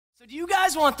So do you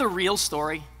guys want the real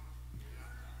story?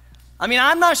 I mean,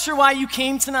 I'm not sure why you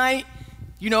came tonight.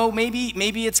 You know, maybe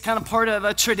it's kind of part of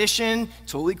a tradition,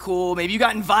 totally cool. Maybe you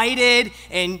got invited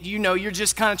and you know, you're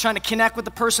just kind of trying to connect with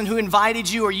the person who invited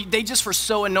you, or they just were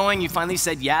so annoying you finally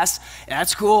said yes.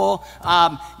 That's cool.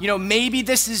 You know, maybe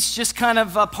this is just kind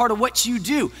of a part of what you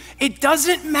do. It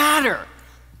doesn't matter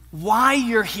why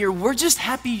you're here. We're just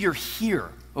happy you're here,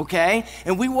 okay?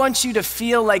 And we want you to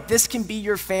feel like this can be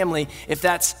your family if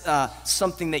that's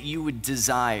something that you would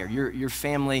desire, your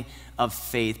family of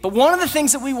faith. But one of the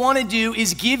things that we want to do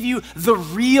is give you the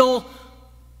real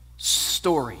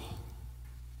story.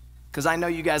 Because I know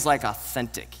you guys like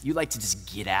authentic. You like to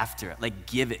just get after it, like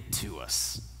give it to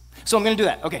us. So I'm going to do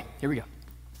that. Okay, here we go.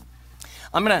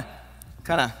 I'm going to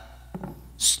kind of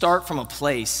start from a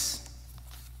place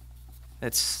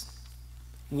that's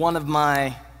one of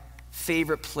my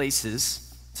favorite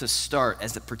places to start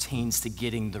as it pertains to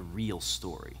getting the real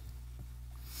story.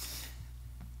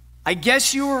 I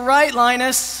guess you were right,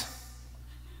 Linus.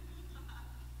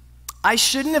 I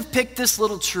shouldn't have picked this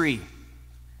little tree,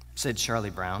 said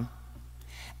Charlie Brown.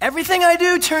 Everything I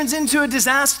do turns into a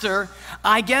disaster.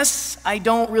 I guess I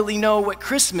don't really know what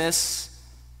Christmas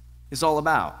is all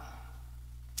about.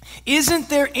 Isn't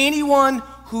there anyone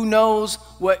who knows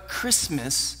what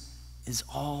Christmas is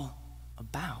all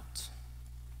about?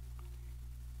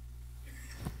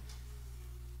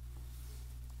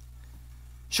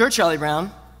 Sure, Charlie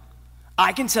Brown.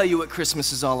 I can tell you what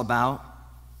Christmas is all about,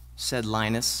 said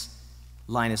Linus.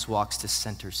 Linus walks to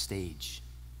center stage.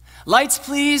 Lights,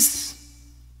 please.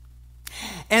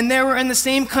 And there were in the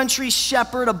same country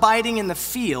shepherd abiding in the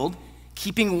field,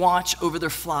 keeping watch over their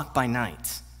flock by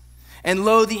night. And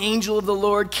lo, the angel of the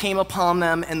Lord came upon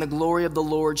them, and the glory of the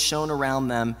Lord shone around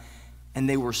them, and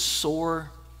they were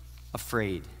sore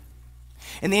afraid.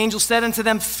 And the angel said unto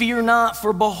them, Fear not,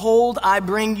 for behold, I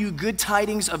bring you good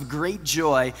tidings of great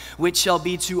joy, which shall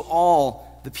be to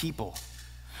all the people.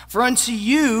 For unto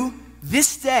you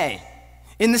this day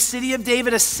in the city of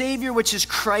David a Savior, which is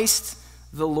Christ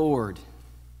the Lord.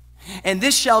 And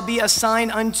this shall be a sign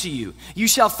unto you. You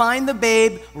shall find the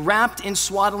babe wrapped in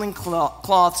swaddling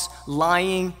cloths,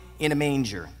 lying in a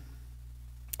manger.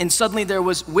 And suddenly there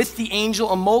was with the angel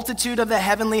a multitude of the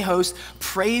heavenly host,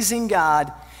 praising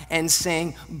God and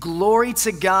saying, Glory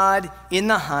to God in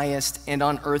the highest, and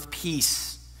on earth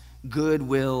peace,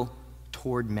 goodwill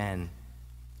toward men.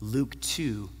 Luke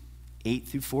 2,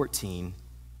 8-14,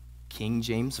 King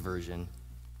James Version.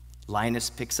 Linus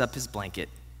picks up his blanket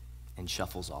and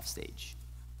shuffles off stage.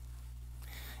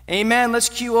 Amen. Let's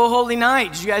cue O Holy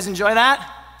Night. Did you guys enjoy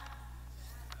that?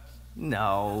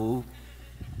 No,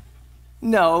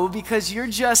 because you're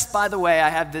just, by the way, I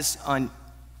have this on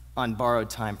borrowed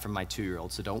time from my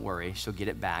 2-year-old, so don't worry, she'll get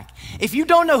it back. If you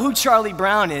don't know who Charlie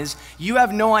Brown is, you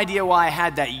have no idea why I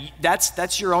had that.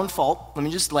 That's your own fault. Let me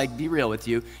just be real with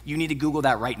you. You need to Google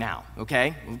that right now,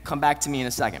 okay? Come back to me in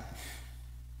a second.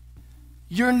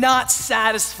 You're not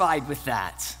satisfied with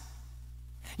that.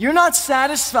 You're not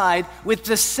satisfied with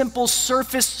the simple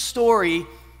surface story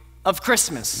of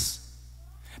Christmas.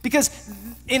 Because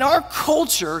in our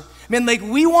culture, man,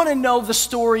 we want to know the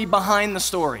story behind the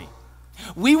story.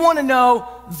 We want to know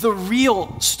the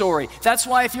real story. That's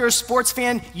why if you're a sports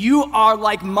fan, you are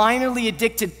minorly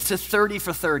addicted to 30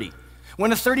 for 30.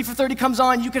 When a 30 for 30 comes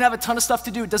on, you can have a ton of stuff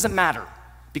to do. It doesn't matter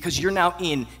because you're now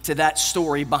into that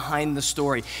story behind the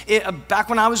story. Back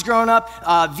when I was growing up,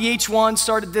 VH1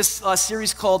 started this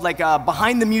series called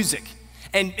Behind the Music.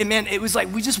 And man, it was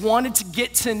we just wanted to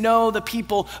get to know the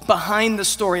people behind the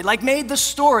story. Made the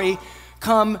story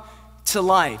come to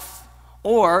life.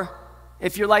 Or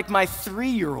if you're like my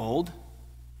 3-year-old,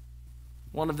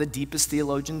 one of the deepest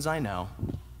theologians I know,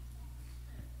 I'm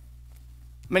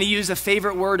going to use a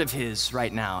favorite word of his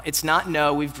right now. It's not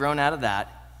no, we've grown out of that.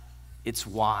 It's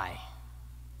why.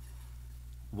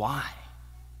 Why?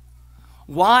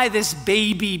 Why this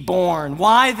baby born?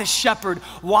 Why the shepherd?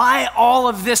 Why all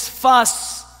of this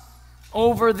fuss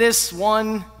over this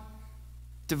one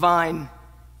divine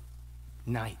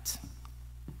night?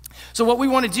 So what we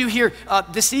want to do here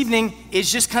this evening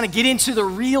is just kind of get into the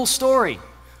real story.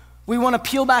 We want to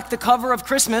peel back the cover of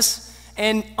Christmas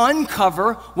and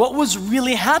uncover what was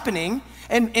really happening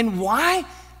and why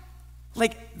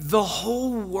the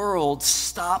whole world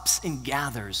stops and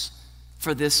gathers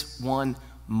for this one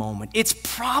moment. It's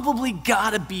probably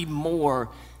got to be more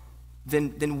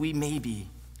than we maybe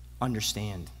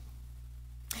understand.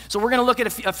 So we're going to look at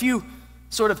a few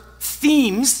sort of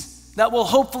themes that will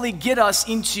hopefully get us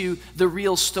into the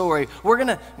real story. We're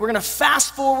gonna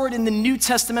fast forward in the New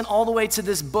Testament all the way to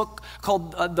this book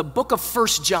called the book of 1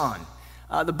 John.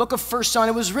 the book of First John.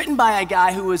 It was written by a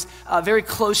guy who was very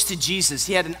close to Jesus.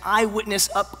 He had an eyewitness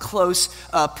up-close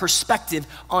perspective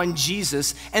on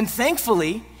Jesus. And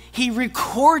thankfully, he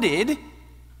recorded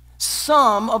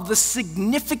some of the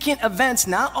significant events,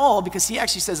 not all, because he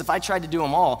actually says if I tried to do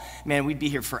them all, man, we'd be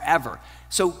here forever.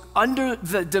 So under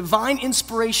the divine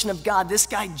inspiration of God, this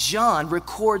guy John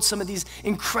records some of these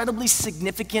incredibly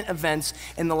significant events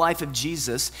in the life of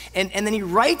Jesus, and then he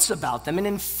writes about them. And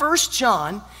in 1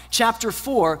 John chapter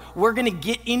 4, we're going to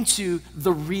get into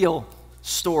the real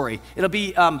story. It'll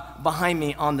be behind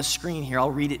me on the screen here. I'll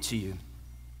read it to you.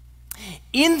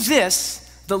 In this,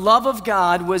 the love of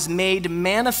God was made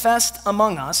manifest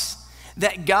among us,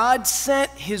 that God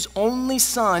sent his only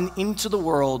Son into the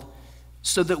world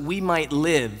so that we might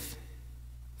live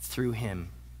through him.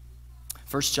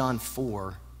 1 John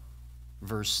 4,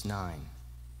 verse 9.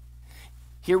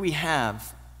 Here we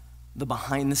have the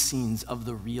behind the scenes of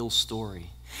the real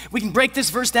story. We can break this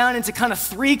verse down into kind of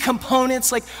three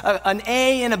components, like an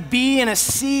A and a B and a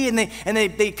C, and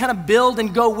they kind of build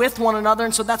and go with one another.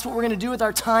 And so that's what we're going to do with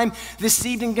our time this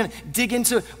evening. We're going to dig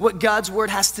into what God's word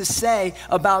has to say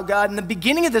about God. And the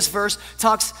beginning of this verse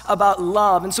talks about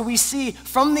love. And so we see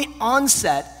from the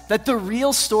onset that the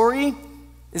real story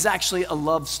is actually a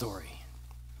love story.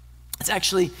 It's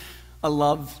actually a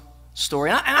love story.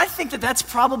 And I think that that's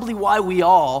probably why we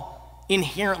all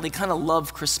inherently kind of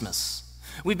love Christmas.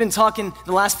 We've been talking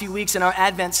the last few weeks in our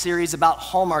Advent series about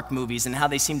Hallmark movies and how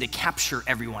they seem to capture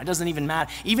everyone. It doesn't even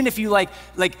matter. Even if you like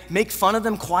make fun of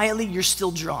them quietly, you're still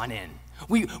drawn in.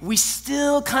 We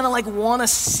still kind of want to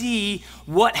see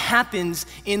what happens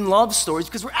in love stories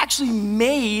because we're actually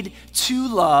made to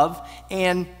love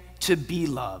and to be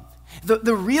loved.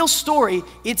 The real story,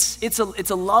 it's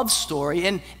a love story,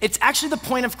 and it's actually the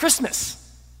point of Christmas.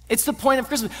 It's the point of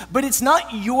Christmas. But it's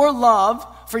not your love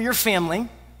for your family.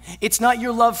 It's not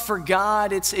your love for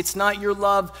God. It's not your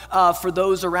love for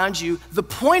those around you. The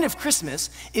point of Christmas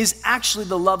is actually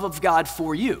the love of God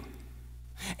for you.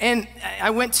 And I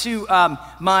went to,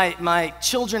 my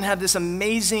children have this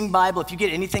amazing Bible. If you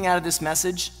get anything out of this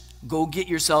message, go get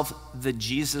yourself the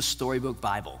Jesus Storybook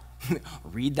Bible.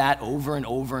 Read that over and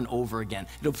over and over again.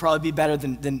 It'll probably be better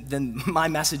than my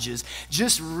messages.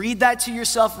 Just read that to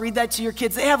yourself, read that to your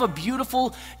kids. They have a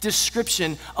beautiful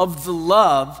description of the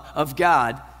love of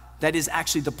God that is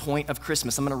actually the point of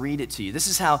Christmas. I'm going to read it to you. This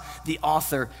is how the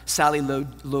author, Sally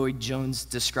Lloyd-Jones,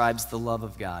 describes the love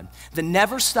of God. The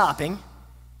never stopping,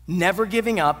 never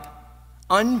giving up,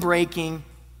 unbreaking,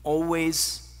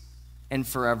 always and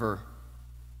forever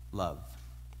love.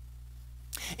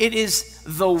 It is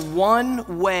the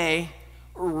one way,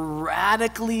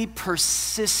 radically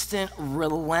persistent,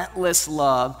 relentless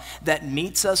love that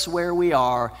meets us where we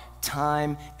are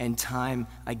time and time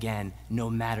again, no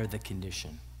matter the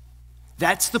condition.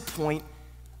 That's the point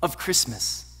of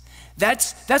Christmas.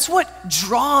 That's what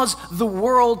draws the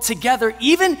world together,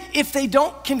 even if they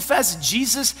don't confess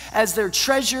Jesus as their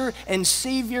treasure and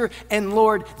Savior and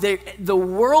Lord. The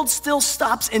world still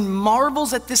stops and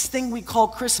marvels at this thing we call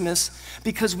Christmas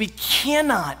because we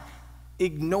cannot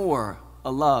ignore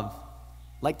a love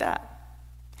like that.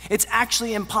 It's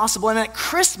actually impossible. And at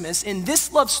Christmas, in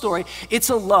this love story, it's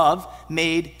a love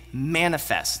made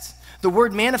manifest. The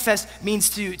word manifest means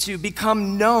to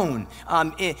become known.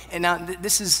 And now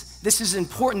this is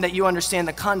important that you understand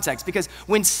the context, because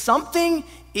when something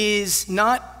is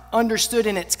not understood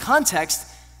in its context,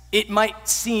 it might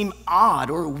seem odd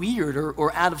or weird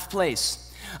or out of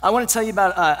place. I want to tell you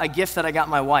about a gift that I got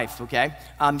my wife, okay?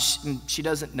 She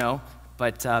doesn't know,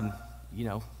 but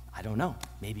I don't know.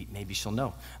 Maybe she'll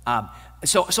know.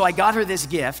 So I got her this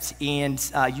gift, and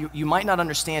you might not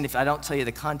understand if I don't tell you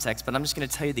the context, but I'm just going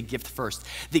to tell you the gift first.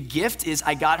 The gift is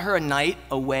I got her a night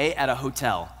away at a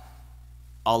hotel,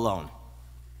 alone.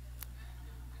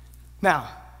 Now,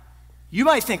 you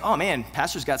might think, oh man,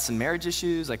 pastor's got some marriage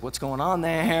issues, like what's going on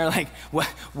there? Like,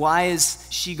 why is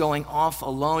she going off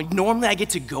alone? Normally I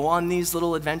get to go on these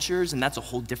little adventures, and that's a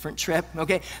whole different trip,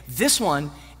 okay? This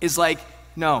one is like,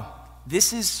 no,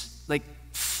 this is like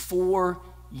for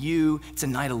you. It's a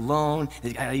night alone.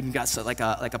 I even got like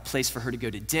a place for her to go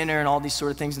to dinner and all these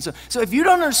sort of things. And so if you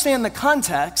don't understand the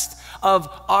context of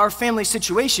our family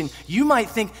situation, you might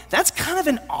think that's kind of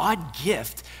an odd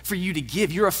gift for you to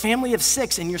give. You're a family of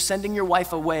 6 and you're sending your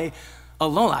wife away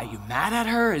alone. Are you mad at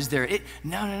her? Is there it?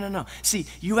 No. See,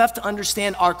 you have to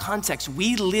understand our context.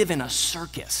 We live in a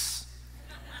circus.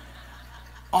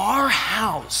 Our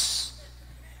house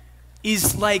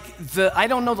is like I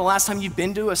don't know the last time you've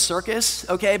been to a circus,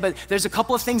 okay? But there's a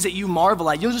couple of things that you marvel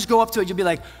at. You'll just go up to it, you'll be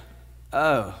like,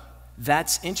 oh,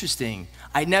 That's interesting.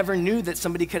 I never knew that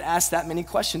somebody could ask that many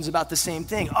questions about the same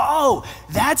thing. Oh,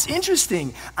 that's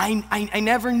interesting. I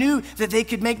never knew that they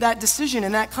could make that decision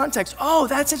in that context. Oh,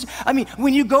 that's interesting. I mean,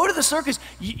 when you go to the circus,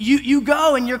 you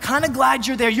go and you're kind of glad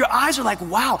you're there. Your eyes are like,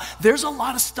 wow, there's a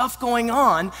lot of stuff going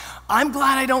on. I'm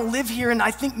glad I don't live here, and I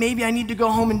think maybe I need to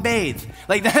go home and bathe.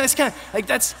 Like that's kind of, like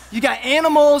that's, you got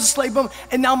animals, like boom.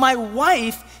 And now my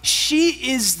wife,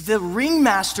 she is the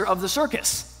ringmaster of the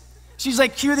circus. She's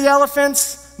like, cue the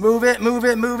elephants, move it, move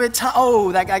it, move it.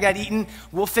 Oh, that guy got eaten.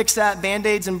 We'll fix that,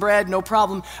 Band-Aids and bread, no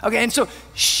problem. Okay, and so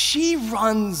she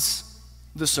runs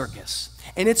the circus.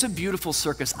 And it's a beautiful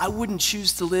circus. I wouldn't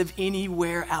choose to live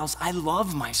anywhere else. I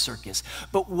love my circus.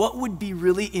 But what would be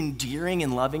really endearing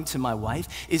and loving to my wife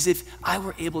is if I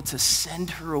were able to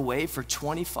send her away for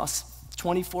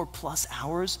 24 plus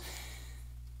hours.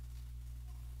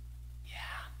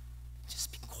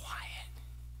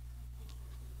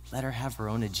 Let her have her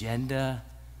own agenda.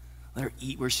 Let her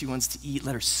eat where she wants to eat.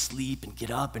 Let her sleep and get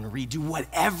up and read. Do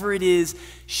whatever it is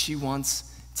she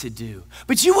wants to do.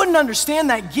 But you wouldn't understand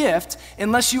that gift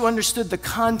unless you understood the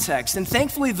context. And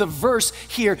thankfully, the verse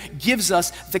here gives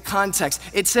us the context.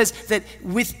 It says that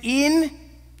within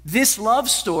this love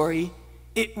story,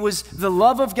 it was the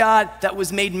love of God that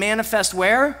was made manifest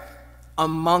where?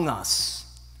 Among us.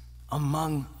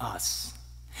 Among us.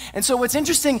 And so what's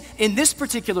interesting in this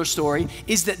particular story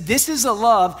is that this is a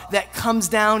love that comes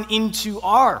down into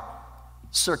our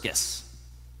circus.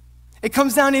 It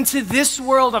comes down into this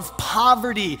world of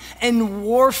poverty and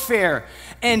warfare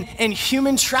and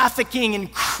human trafficking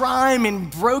and crime and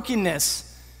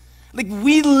brokenness. Like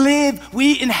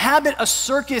we inhabit a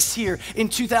circus here in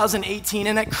 2018,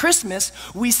 and at Christmas,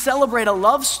 we celebrate a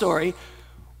love story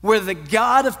where the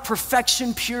God of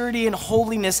perfection, purity, and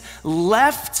holiness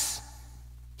left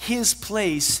his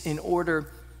place in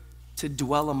order to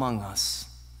dwell among us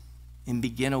and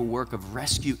begin a work of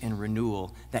rescue and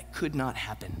renewal that could not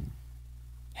happen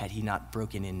had he not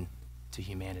broken into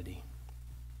humanity.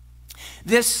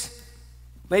 This,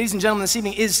 ladies and gentlemen, this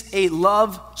evening is a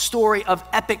love story of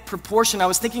epic proportion. I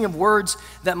was thinking of words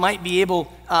that might be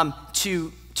able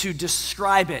to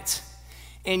describe it.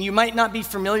 And you might not be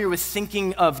familiar with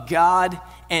thinking of God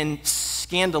and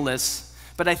scandalous,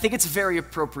 but I think it's very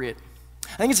appropriate.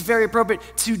 I think it's very appropriate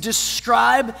to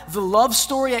describe the love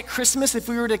story at Christmas, if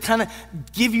we were to kind of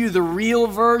give you the real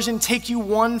version, take you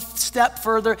one step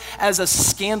further, as a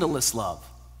scandalous love.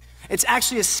 It's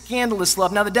actually a scandalous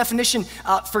love. Now, the definition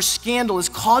for scandal is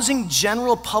causing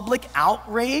general public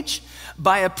outrage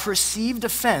by a perceived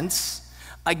offense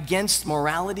against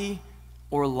morality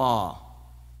or law.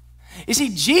 You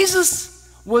see,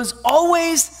 Jesus was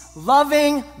always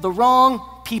loving the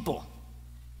wrong people.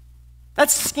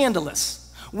 That's scandalous.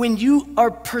 When you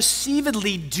are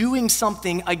perceivedly doing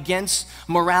something against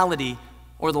morality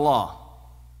or the law.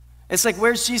 It's like,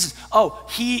 where's Jesus? Oh,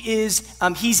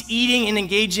 he's eating and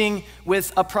engaging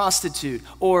with a prostitute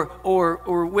or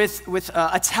with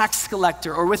a tax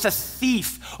collector or with a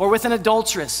thief or with an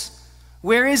adulteress.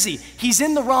 Where is he? He's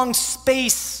in the wrong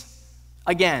space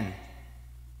again.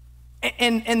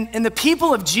 And the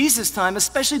people of Jesus' time,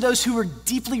 especially those who were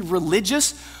deeply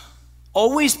religious,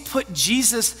 always put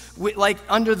Jesus like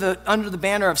under the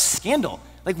banner of scandal.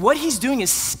 Like what he's doing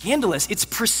is scandalous. It's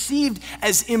perceived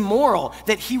as immoral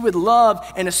that he would love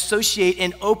and associate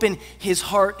and open his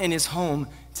heart and his home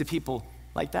to people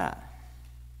like that.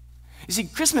 You see,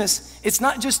 Christmas, it's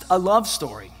not just a love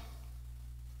story.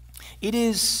 It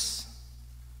is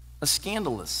a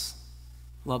scandalous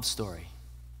love story.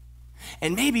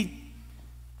 And maybe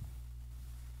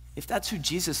if that's who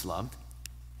Jesus loved,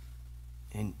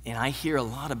 and I hear a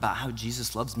lot about how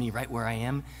Jesus loves me right where I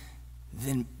am,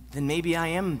 then maybe I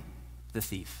am the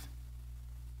thief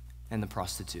and the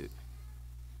prostitute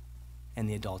and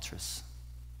the adulteress.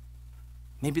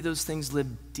 Maybe those things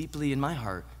live deeply in my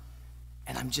heart,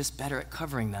 and I'm just better at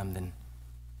covering them than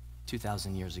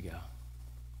 2,000 years ago.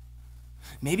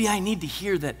 Maybe I need to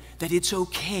hear that it's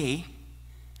okay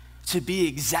to be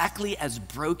exactly as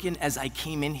broken as I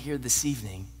came in here this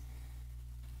evening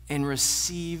and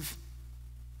receive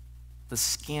the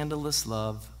scandalous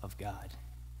love of God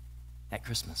at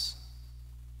Christmas.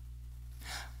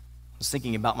 I was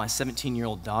thinking about my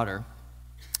 17-year-old daughter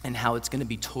and how it's going to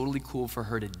be totally cool for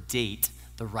her to date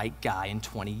the right guy in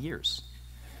 20 years.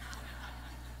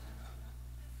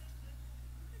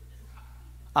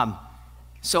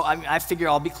 So I figure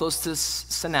I'll be close to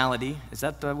senility. Is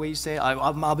that the way you say it?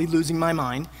 I'll be losing my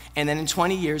mind. And then in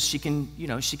 20 years, she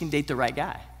can date the right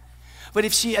guy. But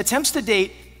if she attempts to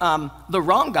date the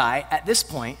wrong guy at this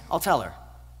point, I'll tell her.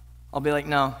 I'll be like,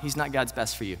 no, he's not God's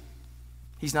best for you.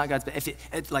 He's not God's, if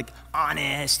it's like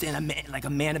honest and like a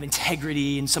man of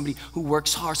integrity and somebody who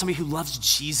works hard, somebody who loves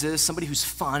Jesus, somebody who's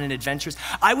fun and adventurous,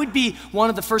 I would be one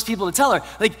of the first people to tell her,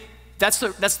 like, that's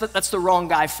the wrong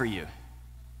guy for you.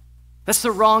 That's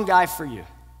the wrong guy for you.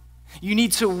 You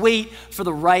need to wait for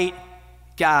the right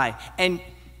guy. And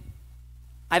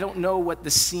I don't know what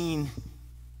the scene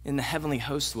in the heavenly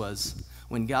host was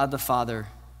when God the Father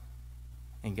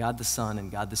and God the Son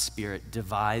and God the Spirit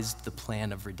devised the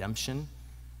plan of redemption.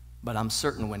 But I'm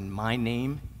certain when my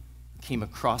name came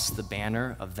across the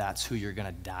banner of that's who you're going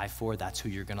to die for, that's who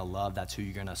you're going to love, that's who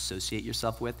you're going to associate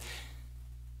yourself with,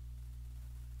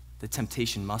 the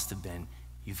temptation must have been,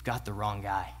 you've got the wrong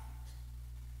guy.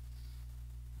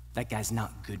 That guy's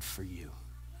not good for you.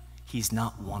 He's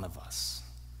not one of us.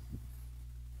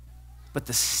 But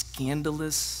the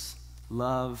scandalous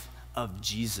love of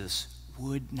Jesus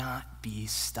would not be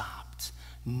stopped,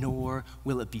 nor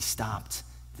will it be stopped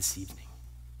this evening.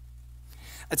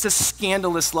 It's a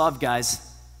scandalous love, guys.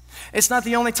 It's not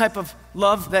the only type of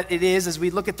love that it is as we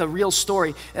look at the real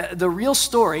story. The real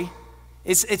story,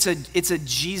 it's a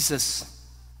Jesus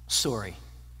story.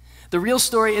 The real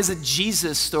story is a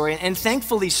Jesus story, and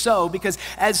thankfully so, because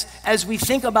as we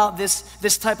think about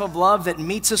this type of love that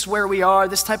meets us where we are,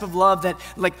 this type of love that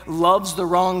like loves the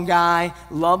wrong guy,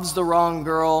 loves the wrong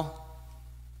girl,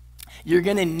 you're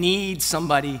gonna need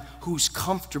somebody who's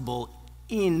comfortable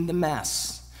in the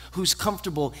mess, who's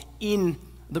comfortable in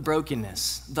the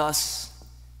brokenness. Thus,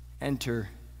 enter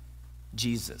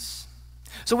Jesus.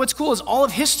 So what's cool is all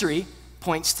of history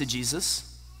points to Jesus.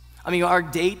 I mean, our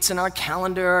dates and our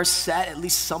calendar are set at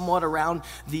least somewhat around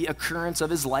the occurrence of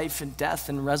his life and death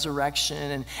and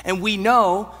resurrection. And we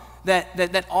know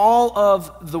that all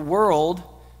of the world,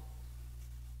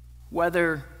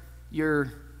 whether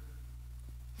you're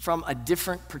from a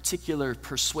different particular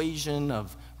persuasion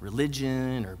of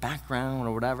religion or background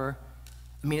or whatever,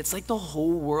 I mean, it's like the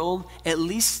whole world at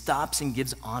least stops and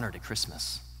gives honor to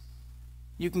Christmas.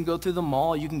 You can go through the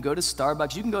mall, you can go to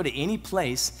Starbucks, you can go to any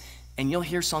place, and you'll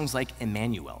hear songs like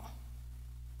Emmanuel.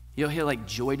 You'll hear like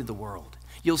Joy to the World.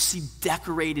 You'll see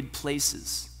decorated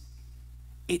places.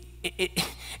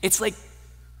 It's like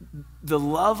the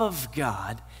love of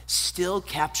God still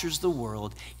captures the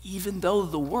world, even though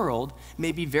the world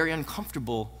may be very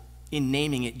uncomfortable in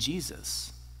naming it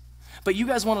Jesus. But you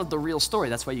guys wanted the real story.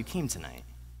 That's why you came tonight.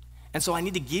 And so I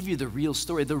need to give you the real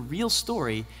story. The real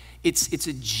story, it's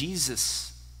a Jesus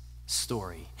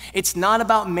story. It's not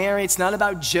about Mary. It's not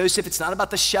about Joseph. It's not about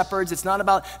the shepherds. It's not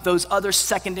about those other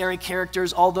secondary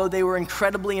characters, although they were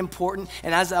incredibly important.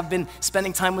 And as I've been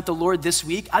spending time with the Lord this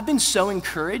week, I've been so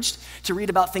encouraged to read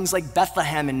about things like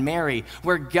Bethlehem and Mary,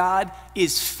 where God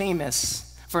is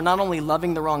famous for not only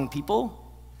loving the wrong people,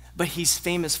 but he's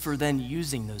famous for then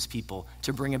using those people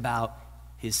to bring about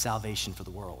his salvation for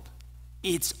the world.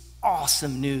 It's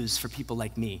awesome news for people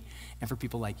like me and for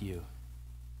people like you.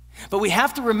 But we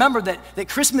have to remember that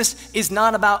Christmas is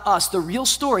not about us. The real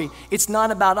story, it's not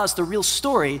about us. The real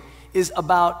story is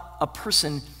about a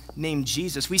person named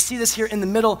Jesus. We see this here in the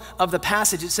middle of the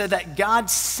passage. It said that God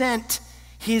sent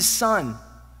his son,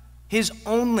 his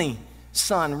only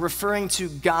son, referring to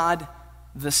God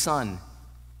the Son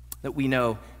that we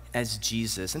know as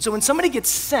Jesus. And so when somebody gets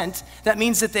sent, that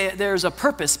means that there's a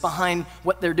purpose behind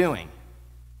what they're doing.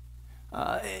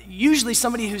 Usually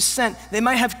somebody who's sent, they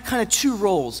might have kind of two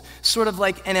roles, sort of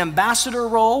like an ambassador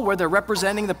role where they're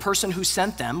representing the person who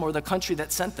sent them or the country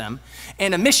that sent them,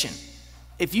 and a mission.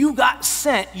 If you got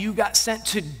sent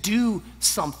to do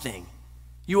something.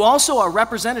 You also are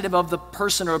representative of the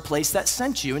person or place that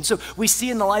sent you. And so we see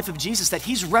in the life of Jesus that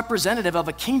he's representative of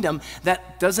a kingdom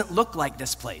that doesn't look like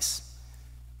this place.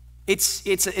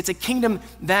 It's a kingdom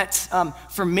that,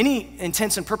 for many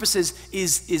intents and purposes,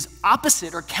 is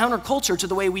opposite or counterculture to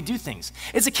the way we do things.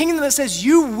 It's a kingdom that says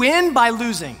you win by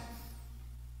losing.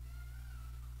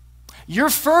 You're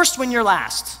first when you're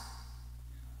last.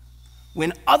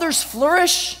 When others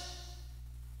flourish,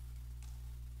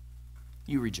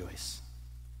 you rejoice.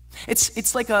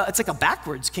 It's like a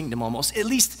backwards kingdom almost, at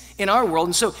least in our world.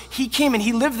 And so he came and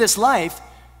he lived this life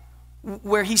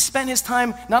where he spent his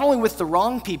time not only with the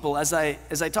wrong people, as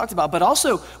I talked about, but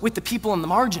also with the people on the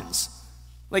margins,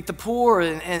 like the poor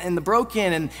and the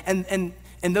broken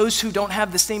and those who don't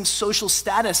have the same social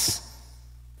status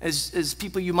as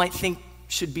people you might think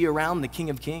should be around the King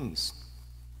of Kings.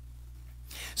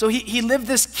 So he lived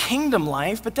this kingdom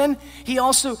life, but then he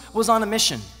also was on a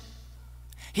mission.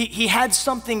 He had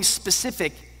something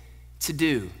specific to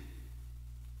do.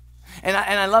 And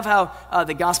I love how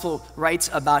the gospel writes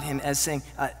about him as saying,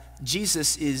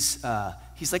 Jesus is,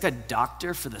 he's like a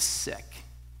doctor for the sick.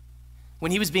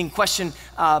 When he was being questioned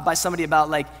by somebody about,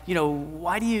 like,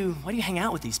 why do you hang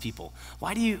out with these people?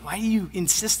 Why do you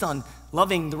insist on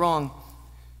loving the wrong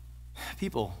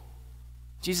people?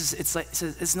 Jesus,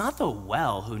 says, it's not the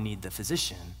well who need the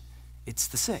physician, it's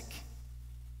the sick.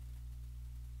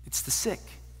 It's the sick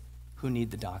who need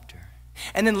the doctor.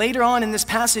 And then later on in this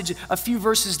passage, a few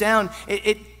verses down,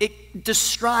 it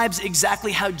describes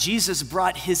exactly how Jesus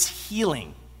brought his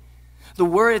healing. The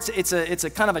word, it's a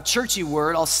kind of a churchy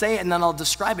word. I'll say it and then I'll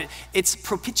describe it. It's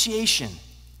propitiation.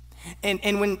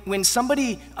 And when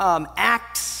somebody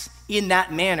acts in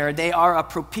that manner, they are a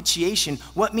propitiation.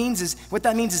 What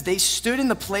that means is they stood in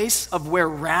the place of where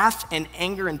wrath and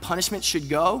anger and punishment should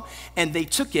go, and they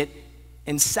took it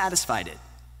and satisfied it.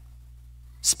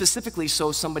 Specifically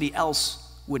so somebody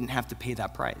else wouldn't have to pay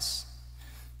that price.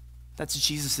 That's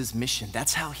Jesus' mission.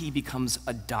 That's how he becomes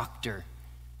a doctor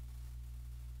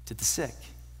to the sick.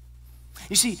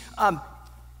 You see,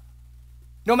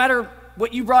 no matter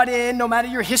what you brought in, no matter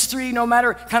your history, no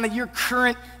matter kind of your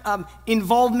current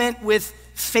involvement with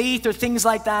faith or things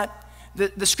like that,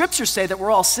 the scriptures say that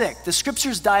we're all sick. The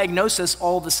scriptures diagnose us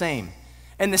all the same.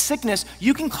 And the sickness,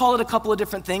 you can call it a couple of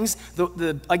different things.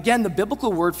 Again, the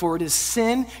biblical word for it is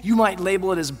sin. You might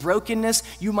label it as brokenness.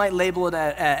 You might label it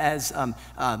as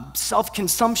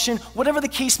self-consumption, whatever the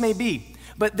case may be.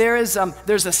 But there's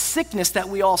a sickness that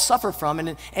we all suffer from,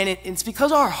 and it's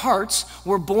because our hearts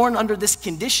were born under this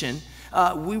condition.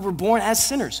 We were born as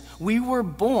sinners. We were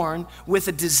born with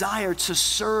a desire to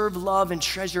serve, love, and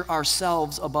treasure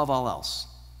ourselves above all else.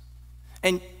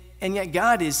 And yet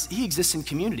God he exists in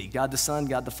community. God the Son,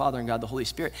 God the Father, and God the Holy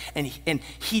Spirit. And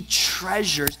he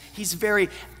treasures, he's very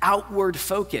outward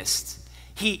focused.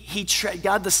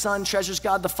 God the Son treasures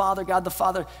God the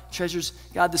Father treasures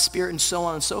God the Spirit, and so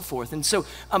on and so forth. And so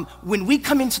when we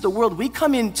come into the world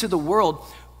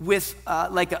with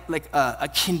a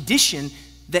condition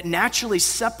that naturally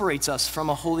separates us from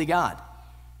a holy God.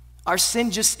 Our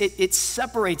sin it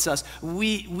separates us.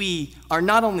 We are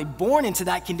not only born into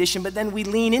that condition, but then we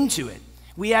lean into it.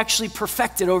 We actually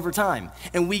perfect it over time,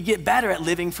 and we get better at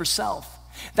living for self.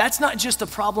 That's not just a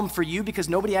problem for you because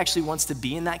nobody actually wants to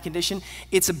be in that condition.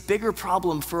 It's a bigger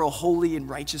problem for a holy and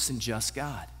righteous and just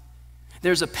God.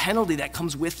 There's a penalty that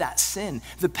comes with that sin.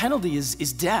 The penalty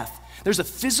is death. There's a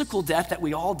physical death that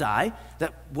we all die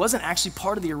that wasn't actually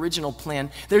part of the original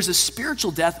plan. There's a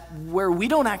spiritual death where we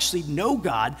don't actually know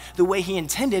God the way he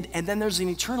intended, and then there's an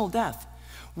eternal death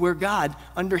where God,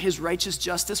 under his righteous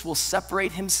justice, will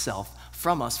separate himself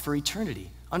from us for eternity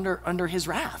under his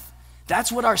wrath.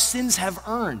 That's what our sins have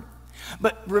earned.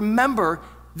 But remember,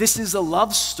 this is a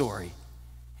love story.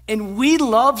 And we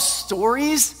love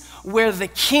stories where the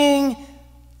king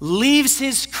leaves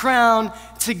his crown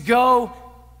to go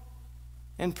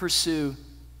and pursue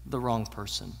the wrong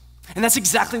person. And that's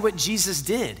exactly what Jesus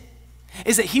did,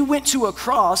 is that he went to a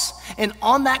cross, and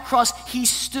on that cross he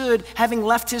stood, having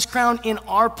left his crown in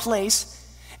our place,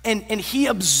 and he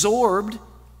absorbed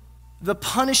the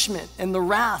punishment and the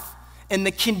wrath and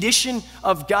the condition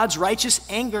of God's righteous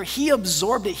anger. He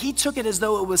absorbed it. He took it as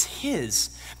though it was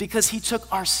his, because he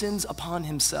took our sins upon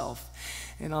himself.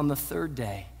 And on the third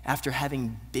day, after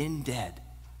having been dead,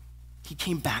 he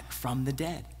came back from the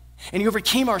dead. And he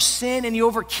overcame our sin, and he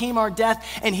overcame our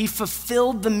death, and he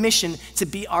fulfilled the mission to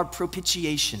be our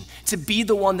propitiation, to be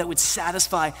the one that would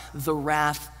satisfy the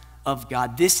wrath of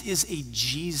God. This is a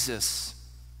Jesus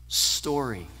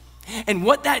story. And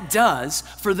what that does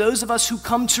for those of us who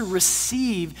come to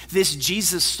receive this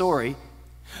Jesus story,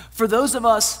 for those of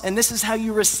us, and this is how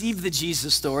you receive the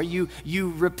Jesus story,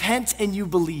 you repent and you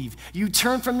believe. You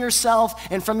turn from yourself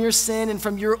and from your sin and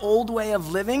from your old way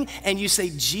of living, and you say,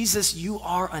 Jesus, you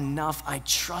are enough. I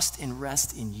trust and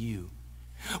rest in you.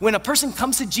 When a person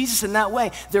comes to Jesus in that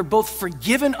way, they're both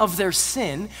forgiven of their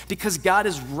sin because God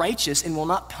is righteous and will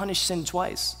not punish sin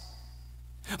twice.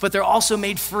 But they're also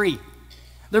made free.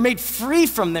 They're made free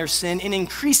from their sin in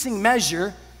increasing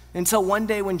measure until one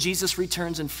day when Jesus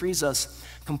returns and frees us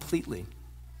completely.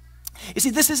 You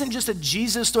see, this isn't just a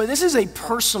Jesus story. This is a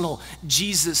personal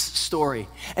Jesus story.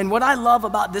 And what I love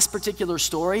about this particular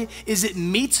story is it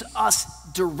meets us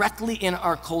directly in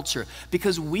our culture,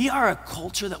 because we are a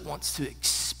culture that wants to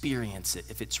experience it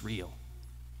if it's real.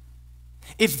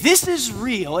 If this is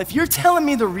real, if you're telling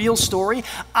me the real story,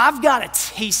 I've got to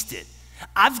taste it.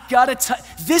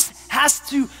 This has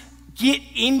to get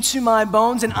into my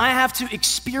bones, and I have to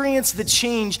experience the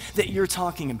change that you're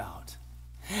talking about.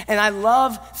 And I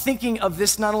love thinking of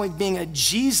this not only being a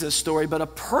Jesus story, but a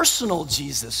personal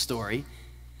Jesus story,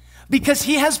 because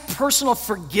he has personal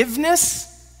forgiveness.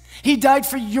 He died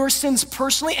for your sins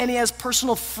personally, and he has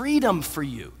personal freedom for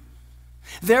you.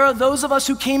 There are those of us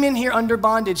who came in here under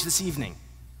bondage this evening.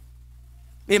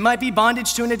 It might be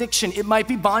bondage to an addiction. It might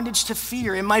be bondage to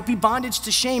fear. It might be bondage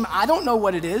to shame. I don't know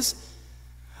what it is.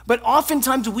 But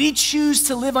oftentimes we choose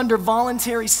to live under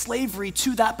voluntary slavery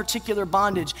to that particular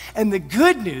bondage. And the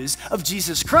good news of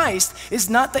Jesus Christ is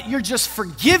not that you're just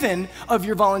forgiven of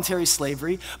your voluntary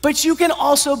slavery, but you can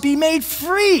also be made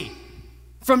free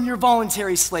from your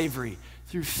voluntary slavery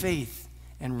through faith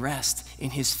and rest in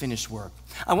his finished work.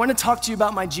 I want to talk to you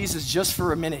about my Jesus just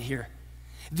for a minute here.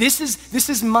 This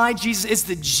is my Jesus. It's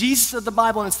the Jesus of the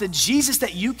Bible, and it's the Jesus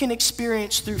that you can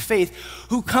experience through faith,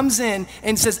 who comes in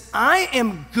and says, I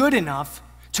am good enough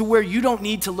to where you don't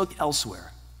need to look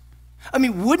elsewhere. I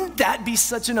mean, wouldn't that be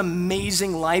such an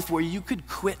amazing life where you could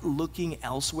quit looking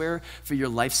elsewhere for your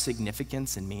life's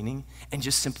significance and meaning and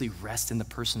just simply rest in the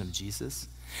person of Jesus?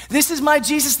 This is my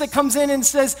Jesus that comes in and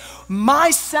says,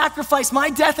 my sacrifice, my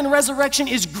death and resurrection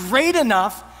is great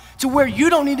enough to where you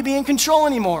don't need to be in control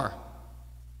anymore.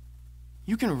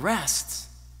 You can rest.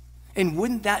 And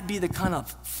wouldn't that be the kind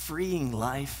of freeing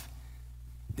life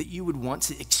that you would want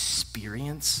to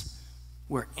experience,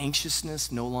 where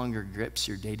anxiousness no longer grips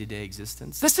your day-to-day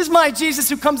existence? This is my Jesus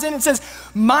who comes in and says,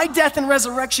 my death and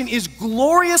resurrection is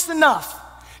glorious enough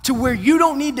to where you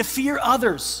don't need to fear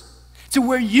others, to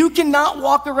where you cannot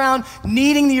walk around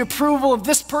needing the approval of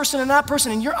this person and that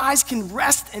person, and your eyes can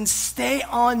rest and stay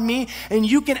on me, and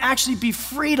you can actually be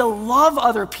free to love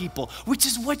other people, which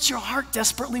is what your heart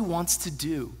desperately wants to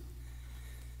do.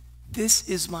 This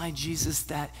is my Jesus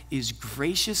that is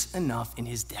gracious enough in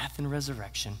his death and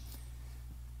resurrection,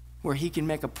 where he can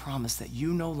make a promise that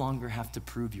you no longer have to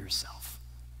prove yourself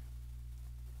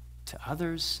to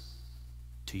others,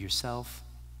 to yourself,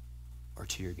 or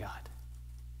to your God.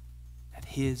 That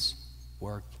his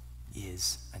work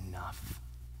is enough.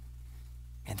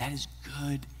 And that is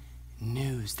good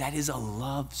news. That is a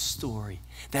love story.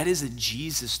 That is a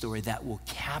Jesus story that will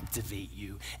captivate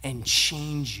you and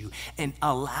change you and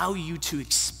allow you to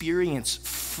experience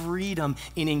freedom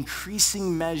in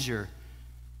increasing measure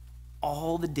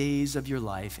all the days of your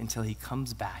life until he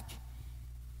comes back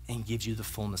and gives you the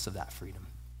fullness of that freedom.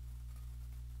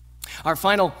 Our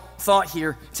final thought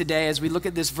here today as we look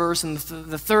at this verse, and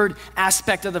the third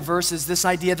aspect of the verse is this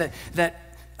idea that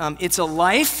it's a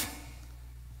life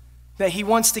that he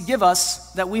wants to give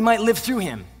us that we might live through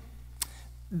him.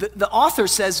 The author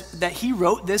says that he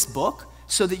wrote this book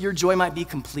so that your joy might be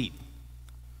complete.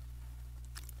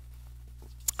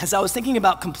 As I was thinking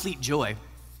about complete joy,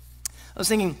 I was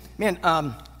thinking, man,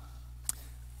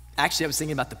 actually I was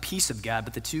thinking about the peace of God,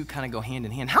 but the two kind of go hand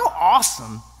in hand. How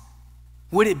awesome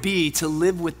would it be to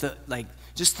live with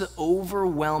just the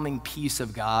overwhelming peace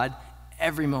of God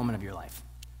every moment of your life?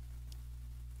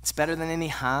 It's better than any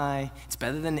high. It's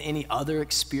better than any other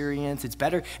experience. It's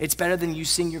better than you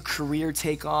seeing your career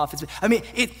take off.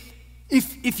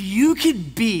 If you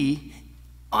could be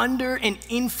under and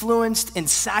influenced and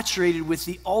saturated with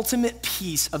the ultimate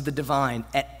peace of the divine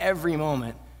at every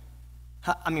moment,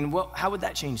 how would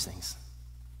that change things?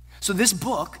 So this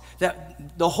book,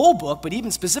 the whole book, but even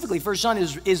specifically 1 John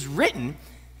is written,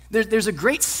 there's a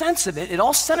great sense of it. It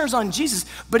all centers on Jesus,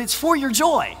 but it's for your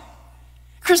joy.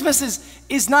 Christmas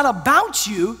is not about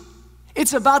you.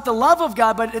 It's about the love of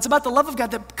God, but it's about the love of God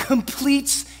that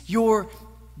completes your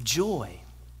joy.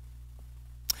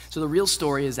 So the real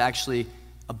story is actually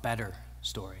a better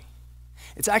story.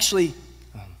 It's actually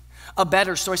a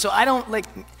better story. So I don't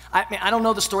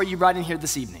know the story you brought in here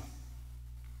this evening.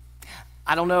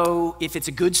 I don't know if it's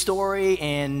a good story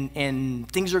and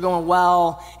things are going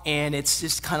well and it's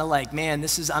just kind of like, man,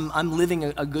 I'm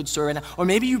living a good story right now. Or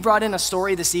maybe you brought in a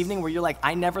story this evening where you're like,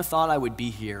 I never thought I would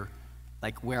be here,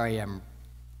 like where I am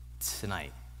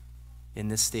tonight in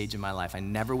this stage of my life. I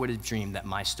never would have dreamed that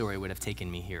my story would have taken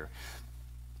me here.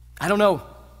 I don't know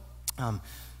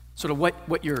sort of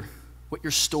what your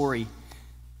story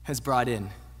has brought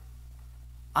in.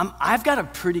 I've got a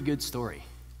pretty good story.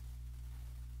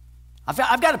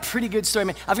 I've got a pretty good story.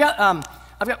 Man, I've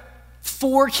got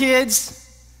 4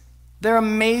 kids. They're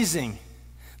amazing.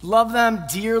 Love them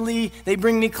dearly. They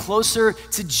bring me closer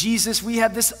to Jesus. We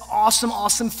have this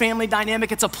awesome family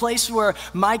dynamic. It's a place where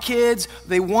my kids,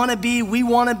 they want to be, we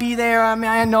want to be there.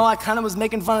 I know I kind of was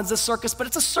making fun of this circus, but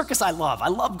it's a circus I love. I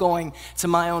love going to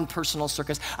my own personal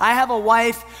circus. I have a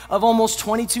wife of almost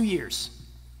 22 years.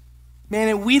 Man,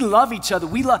 and we love each other.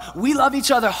 We love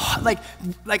each other. Like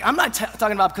I'm not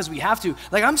talking about because we have to.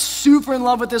 Like, I'm super in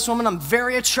love with this woman. I'm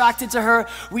very attracted to her.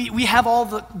 We have all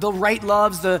the right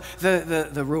loves,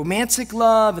 the romantic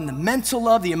love and the mental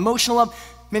love, the emotional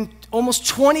love. Man, almost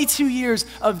 22 years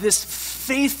of this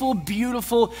faithful,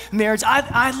 beautiful marriage.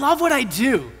 I love what I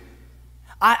do.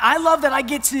 I love that I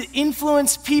get to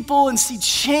influence people and see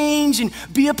change and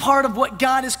be a part of what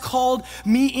God has called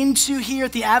me into here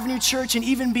at the Avenue Church and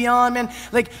even beyond, man.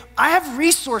 Like, I have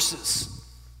resources.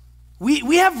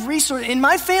 We have resources. In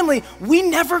my family, we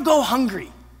never go hungry.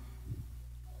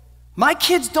 My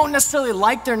kids don't necessarily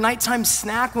like their nighttime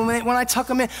snack when I tuck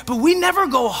them in, but we never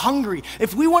go hungry.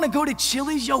 If we want to go to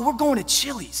Chili's, we're going to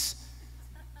Chili's.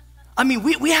 I mean,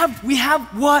 we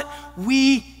have what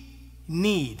we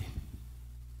need.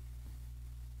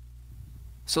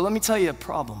 So let me tell you a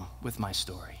problem with my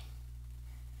story.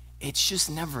 It's just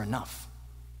never enough.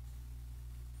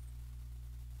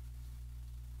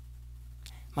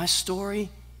 My story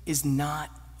is not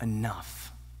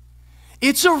enough.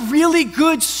 It's a really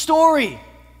good story.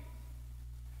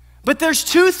 But there's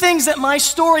two things that my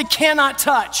story cannot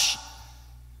touch.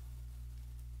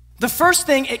 The first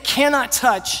thing it cannot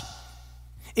touch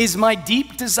is my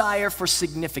deep desire for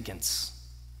significance.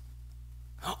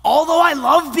 Although I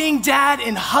love being dad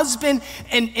and husband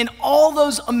and all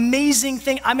those amazing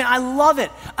things, I mean, I love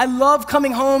it. I love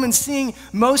coming home and seeing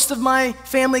most of my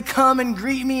family come and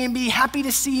greet me and be happy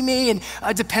to see me, and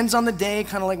it depends on the day,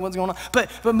 kind of like what's going on.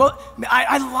 But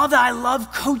I love that. I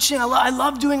love coaching. I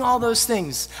love doing all those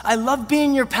things. I love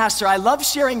being your pastor. I love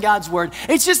sharing God's word.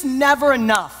 It's just never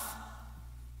enough.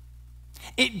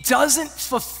 It doesn't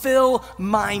fulfill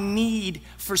my need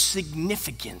for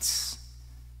significance.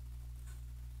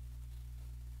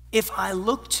 If I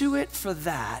look to it for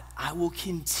that, I will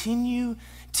continue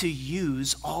to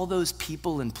use all those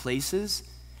people and places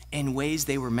in ways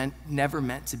they were never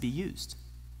meant to be used.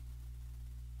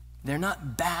 They're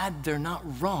not bad, they're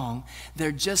not wrong,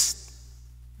 they're just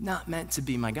not meant to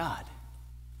be my God.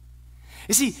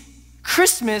 You see,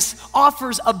 Christmas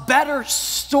offers a better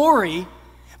story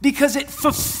because it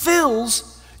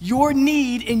fulfills your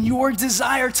need and your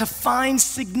desire to find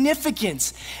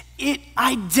significance. It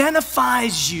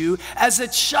identifies you as a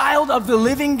child of the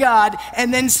living God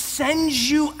and then sends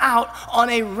you out on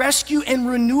a rescue and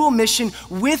renewal mission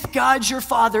with God your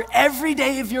Father every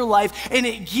day of your life, and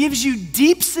it gives you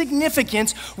deep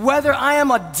significance whether I am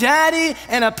a daddy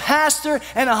and a pastor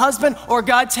and a husband or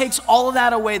God takes all of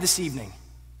that away this evening.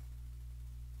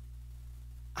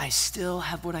 I still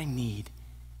have what I need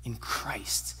in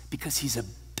Christ because he's a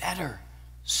better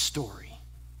story.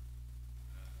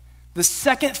 The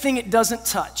second thing it doesn't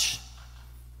touch,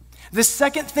 the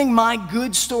second thing my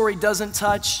good story doesn't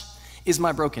touch is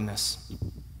my brokenness.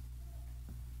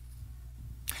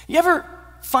 You ever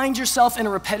find yourself in a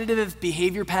repetitive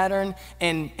behavior pattern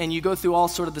and you go through all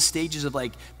sort of the stages of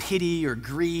like pity or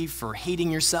grief or hating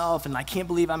yourself and I can't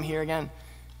believe I'm here again?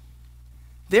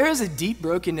 There is a deep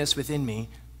brokenness within me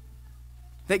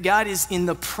that God is in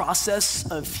the process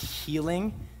of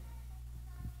healing.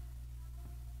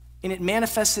 And it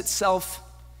manifests itself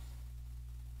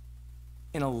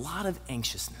in a lot of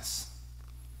anxiousness,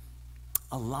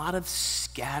 a lot of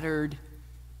scattered,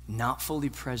 not fully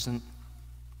present,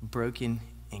 broken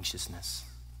anxiousness.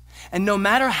 And no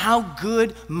matter how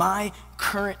good my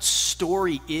current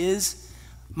story is,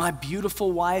 my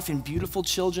beautiful wife and beautiful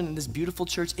children and this beautiful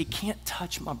church, it can't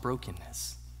touch my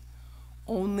brokenness.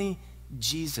 Only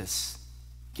Jesus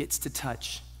gets to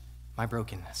touch my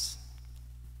brokenness.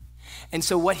 And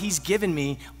so what he's given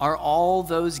me are all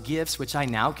those gifts which I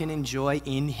now can enjoy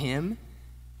in him,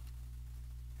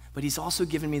 but he's also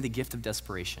given me the gift of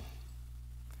desperation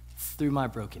through my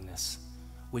brokenness,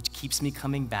 which keeps me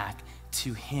coming back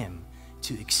to him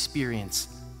to experience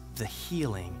the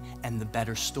healing and the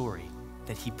better story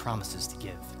that he promises to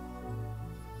give.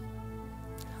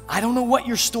 I don't know what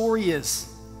your story is.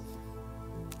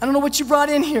 I don't know what you brought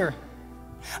in here.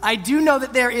 I do know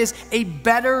that there is a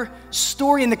better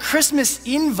story in the Christmas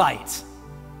invite,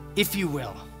 if you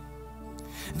will.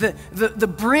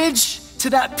 The bridge to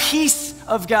that peace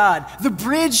of God, the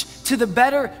bridge to the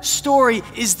better story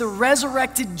is the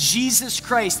resurrected Jesus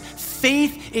Christ,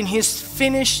 faith in his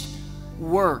finished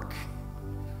work,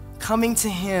 coming to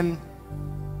him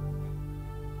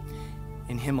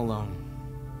and him alone.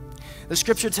 The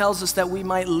scripture tells us that we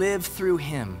might live through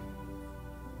him.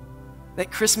 That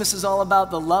Christmas is all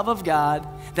about the love of God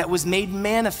that was made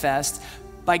manifest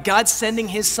by God sending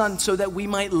his son so that we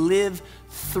might live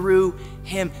through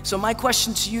him. So my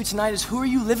question to you tonight is, who are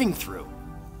you living through?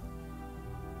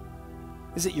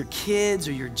 Is it your kids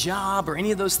or your job or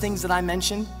any of those things that I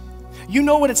mentioned? You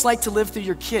know what it's like to live through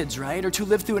your kids, right? Or to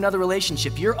live through another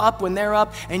relationship. You're up when they're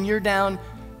up and you're down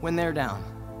when they're down.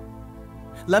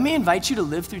 Let me invite you to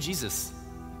live through Jesus.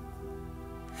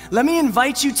 Let me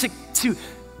invite you to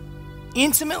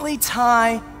intimately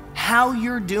tie how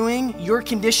you're doing, your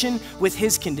condition, with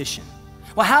his condition.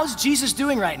 Well, how's Jesus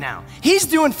doing right now? He's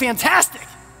doing fantastic.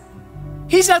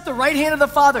 He's at the right hand of the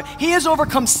Father. He has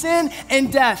overcome sin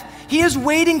and death. He is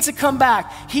waiting to come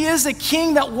back. He is a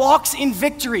king that walks in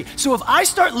victory. So if I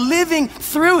start living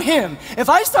through him, if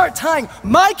I start tying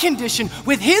my condition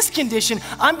with his condition,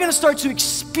 I'm going to start to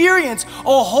experience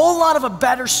a whole lot of a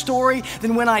better story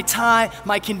than when I tie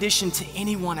my condition to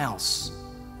anyone else.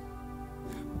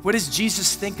 What does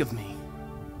Jesus think of me?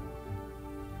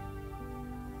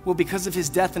 Well, because of his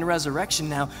death and resurrection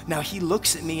now he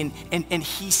looks at me and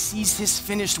he sees his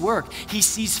finished work. He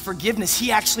sees forgiveness.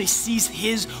 He actually sees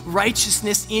his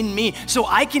righteousness in me. So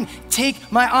I can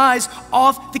take my eyes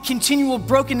off the continual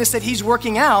brokenness that he's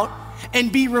working out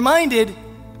and be reminded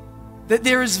that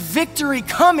there is victory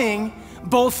coming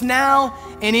both now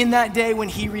and in that day when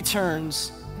he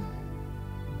returns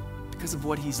because of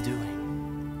what he's doing.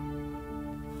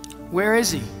 Where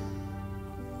is he?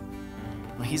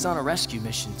 Well, he's on a rescue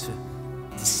mission to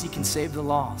seek and save the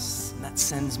lost, and that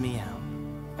sends me out.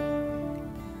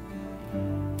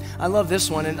 I love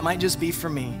this one, and it might just be for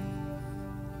me.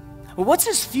 Well, what's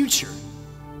his future?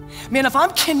 Man, if I'm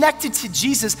connected to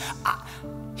Jesus,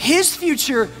 his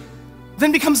future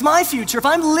then becomes my future. If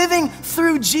I'm living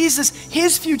through Jesus,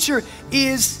 his future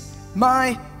is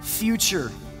my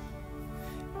future.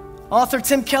 Author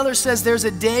Tim Keller says there's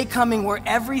a day coming where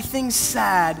everything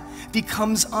sad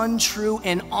becomes untrue,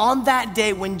 and on that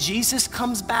day when Jesus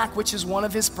comes back, which is one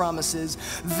of his promises,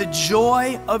 the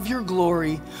joy of your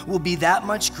glory will be that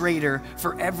much greater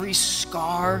for every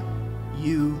scar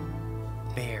you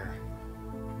bear.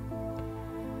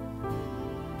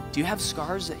 Do you have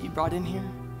scars that you brought in here?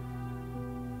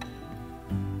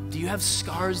 Do you have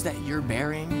scars that you're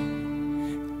bearing?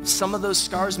 Some of those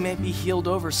scars may be healed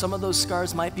over. Some of those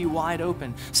scars might be wide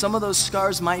open. Some of those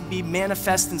scars might be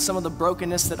manifest in some of the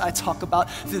brokenness that I talk about,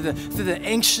 through the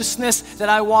anxiousness that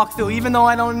I walk through. Even though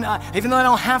I don't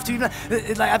have to,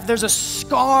 there's a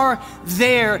scar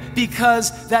there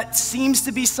because that seems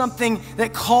to be something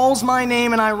that calls my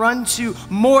name and I run to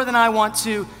more than I want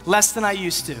to, less than I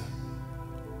used to.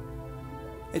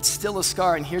 It's still a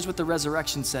scar, and here's what the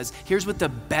resurrection says. Here's what the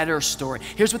better story,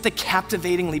 here's what the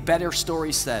captivatingly better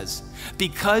story says.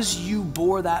 Because you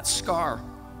bore that scar,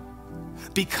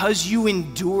 because you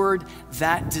endured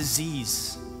that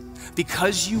disease,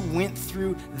 because you went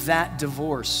through that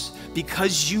divorce,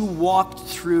 because you walked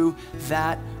through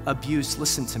that abuse,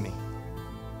 listen to me.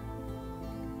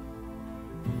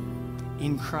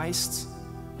 In Christ,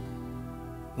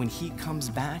 when he comes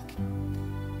back,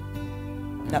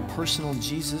 that personal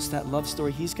Jesus, that love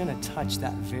story, he's gonna touch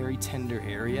that very tender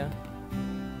area.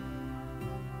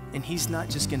 And he's not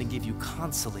just gonna give you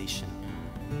consolation.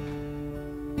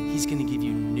 He's gonna give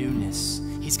you newness.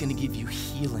 He's gonna give you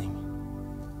healing.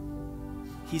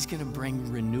 He's gonna bring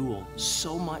renewal,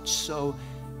 so much so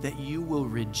that you will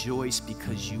rejoice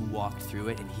because you walked through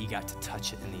it and he got to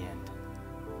touch it in the end.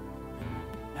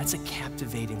 That's a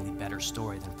captivatingly better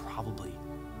story than probably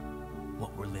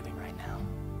what we're living right now.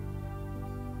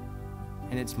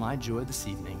 And it's my joy this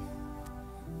evening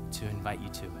to invite you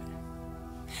to it.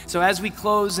 So as we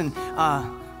close and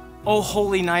Oh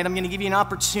Holy Night, I'm gonna give you an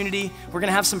opportunity. We're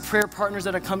gonna have some prayer partners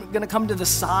that are gonna come to the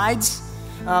sides.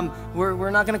 We're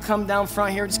not gonna come down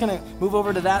front here. We're just gonna move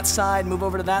over to that side, move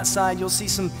over to that side. You'll see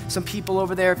some people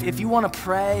over there. If you wanna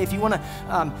pray, if you wanna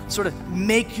sort of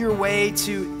make your way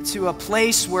to a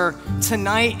place where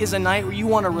tonight is a night where you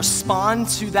wanna respond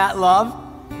to that love,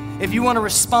 if you want to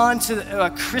respond to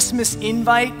a Christmas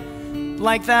invite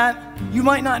like that, you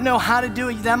might not know how to do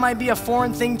it. That might be a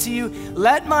foreign thing to you.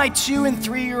 Let my 2- and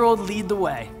 3-year-old lead the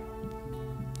way.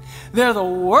 They're the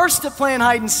worst at playing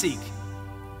hide and seek.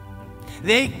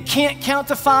 They can't count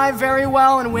to 5 very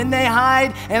well, and when they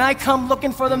hide and I come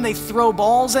looking for them, they throw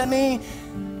balls at me.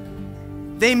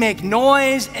 They make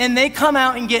noise, and they come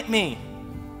out and get me.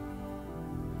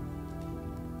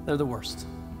 They're the worst.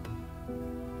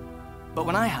 But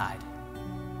when I hide,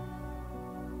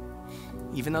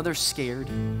 even though they're scared,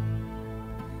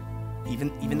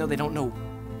 even though they don't know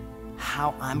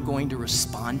how I'm going to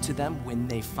respond to them when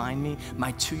they find me,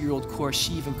 my 2-year-old Cora,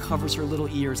 she even covers her little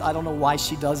ears. I don't know why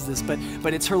she does this,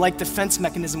 but it's her like defense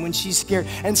mechanism when she's scared.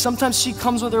 And sometimes she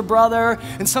comes with her brother,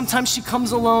 and sometimes she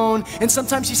comes alone, and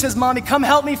sometimes she says, Mommy, come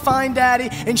help me find Daddy,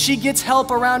 and she gets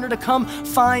help around her to come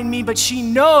find me, but she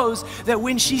knows that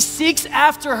when she seeks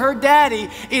after her daddy,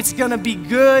 it's gonna be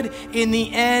good in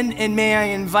the end. And may I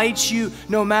invite you,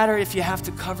 no matter if you have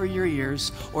to cover your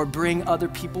ears or bring other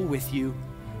people with you,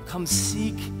 come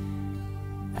seek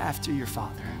after your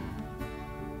Father.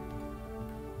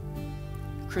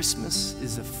 Christmas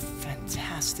is a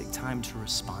fantastic time to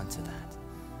respond to that.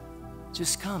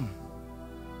 Just come.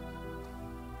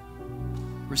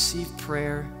 Receive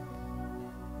prayer.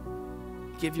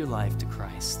 give your life to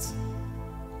Christ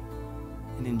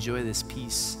and enjoy this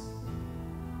peace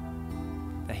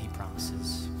that he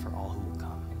promises for all who will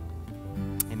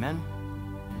come. Amen.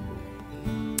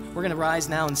 We're going to rise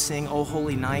now and sing "O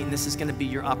Holy Night," and this is going to be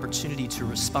your opportunity to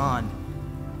respond.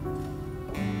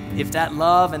 If that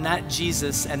love and that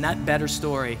Jesus and that better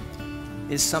story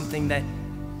is something that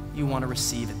you want to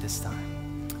receive at this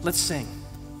time. Let's sing.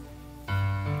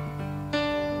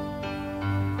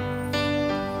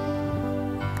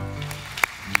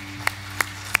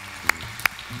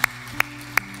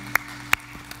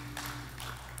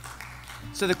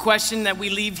 So the question that we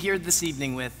leave here this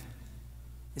evening with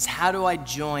is, how do I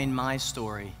join my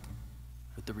story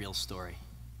with the real story?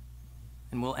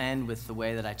 And we'll end with the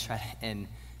way that I try to end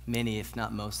many, if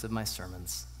not most, of my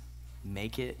sermons.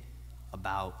 Make it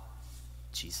about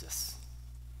Jesus.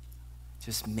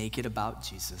 Just make it about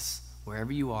Jesus.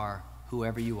 Wherever you are,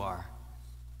 whoever you are,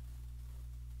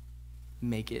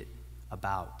 make it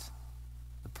about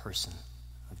the person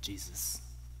of Jesus.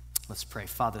 Let's pray.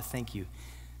 Father, thank you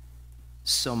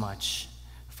so much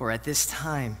for at this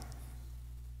time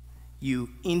you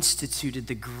instituted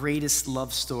the greatest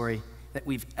love story that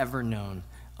we've ever known,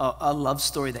 a love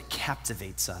story that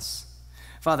captivates us.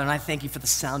 Father, and I thank you for the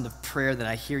sound of prayer that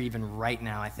I hear even right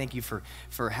now. I thank you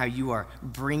for how you are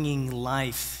bringing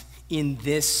life in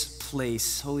this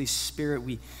place. Holy Spirit,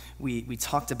 we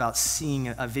talked about seeing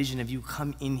a vision of you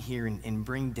come in here and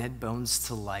bring dead bones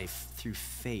to life through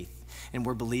faith. And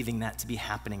we're believing that to be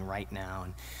happening right now.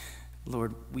 And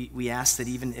Lord, we ask that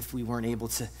even if we weren't able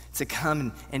to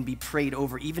come and be prayed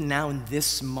over, even now in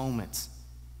this moment,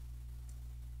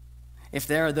 if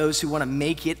there are those who want to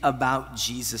make it about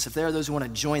Jesus, if there are those who want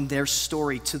to join their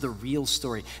story to the real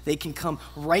story, they can come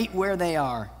right where they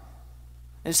are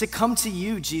and say, come to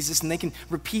you, Jesus, and they can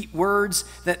repeat words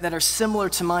that are similar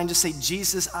to mine. Just say,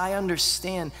 Jesus, I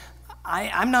understand.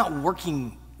 I'm not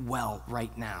working well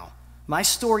right now. My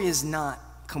story is not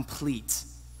complete.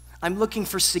 I'm looking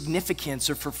for significance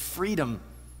or for freedom.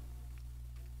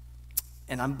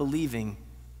 And I'm believing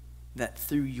that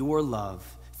through your love,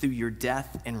 through your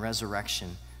death and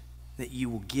resurrection, that you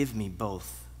will give me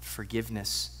both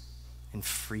forgiveness and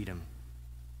freedom.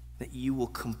 That you will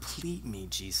complete me,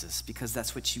 Jesus, because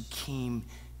that's what you came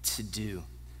to do.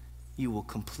 You will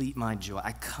complete my joy.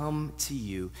 I come to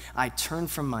you. I turn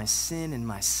from my sin and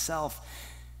myself,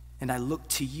 and I look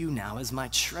to you now as my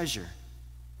treasure.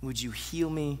 Would you heal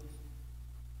me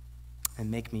and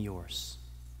make me yours?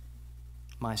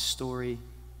 My story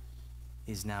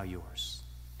is now yours.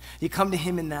 You come to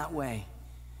him in that way,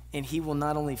 and he will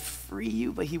not only free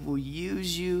you, but he will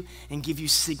use you and give you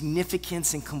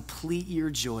significance and complete your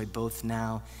joy both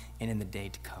now and in the day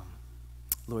to come.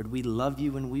 Lord, we love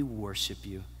you and we worship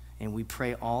you, and we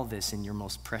pray all this in your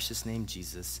most precious name,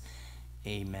 Jesus.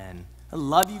 Amen. I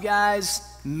love you guys.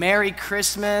 Merry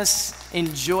Christmas.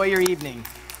 Enjoy your evening.